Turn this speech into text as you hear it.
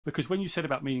Because when you said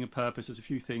about meaning and purpose, there's a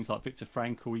few things like Viktor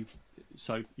Frankl.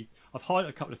 I've highlighted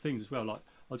a couple of things as well. Like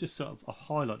I'll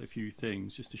highlight a few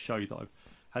things just to show you that I've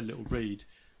had a little read.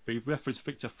 But you've referenced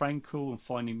Viktor Frankl and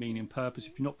Finding Meaning and Purpose.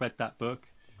 If you've not read that book,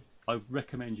 I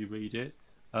recommend you read it.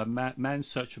 Man's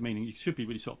Search for Meaning. It should be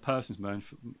really sort of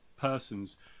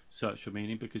person's search for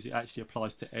meaning, because it actually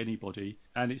applies to anybody,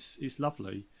 and it's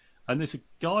lovely. And there's a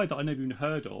guy that I never even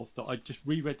heard of that I just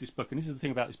reread this book, and this is the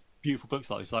thing about this beautiful books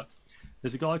like this. Like,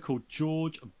 there's a guy called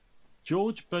George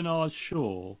Bernard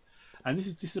Shaw, and this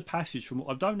is a passage from,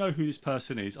 I don't know who this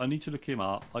person is. I need to look him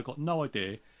up. I got no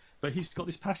idea, but he's got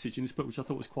this passage in this book which I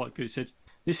thought was quite good. It said,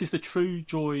 "This is the true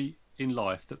joy in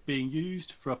life, that being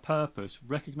used for a purpose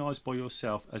recognised by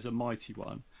yourself as a mighty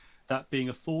one, that being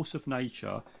a force of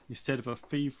nature instead of a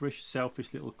feverish,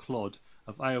 selfish little clod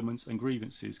of ailments and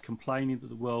grievances, complaining that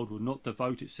the world will not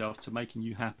devote itself to making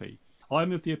you happy. I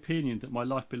am of the opinion that my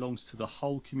life belongs to the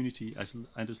whole community, and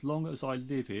as long as I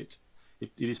live it,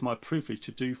 it is my privilege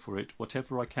to do for it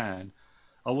whatever I can.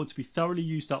 I want to be thoroughly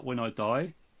used up when I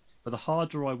die, but the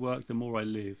harder I work, the more I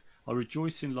live. I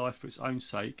rejoice in life for its own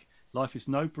sake. Life is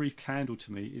no brief candle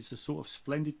to me. It's a sort of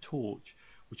splendid torch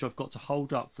which I've got to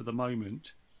hold up for the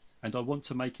moment, and I want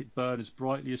to make it burn as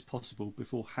brightly as possible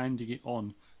before handing it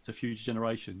on to future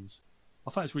generations."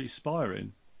 I find it's really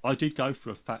inspiring. I did go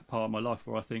through a fat part of my life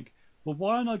where I think, well,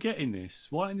 why aren't I getting this?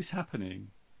 Why isn't this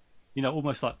happening? You know,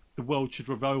 almost like the world should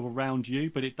revolve around you,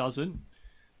 but it doesn't.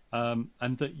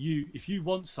 And that if you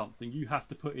want something, you have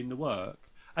to put in the work.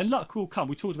 And luck will come.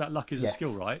 We talked about luck as a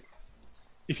skill, right?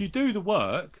 If you do the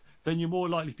work, then you're more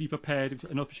likely to be prepared if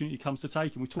an opportunity comes to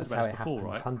take. And we talked about this before,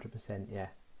 right? 100%, yeah.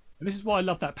 And this is why I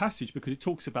love that passage, because it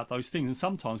talks about those things. And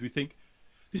sometimes we think,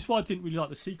 this is why I didn't really like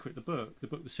The Secret, the book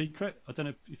The Secret. I don't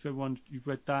know if you've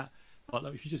read that. But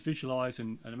like, if you just visualize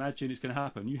and imagine it's going to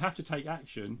happen, you have to take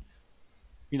action,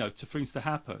 you know, for things to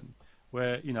happen.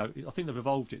 Where, you know, I think they've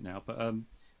evolved it now, but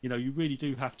you know, you really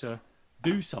do have to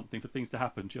do something for things to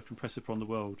happen. You have to impress upon the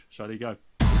world. So there you go.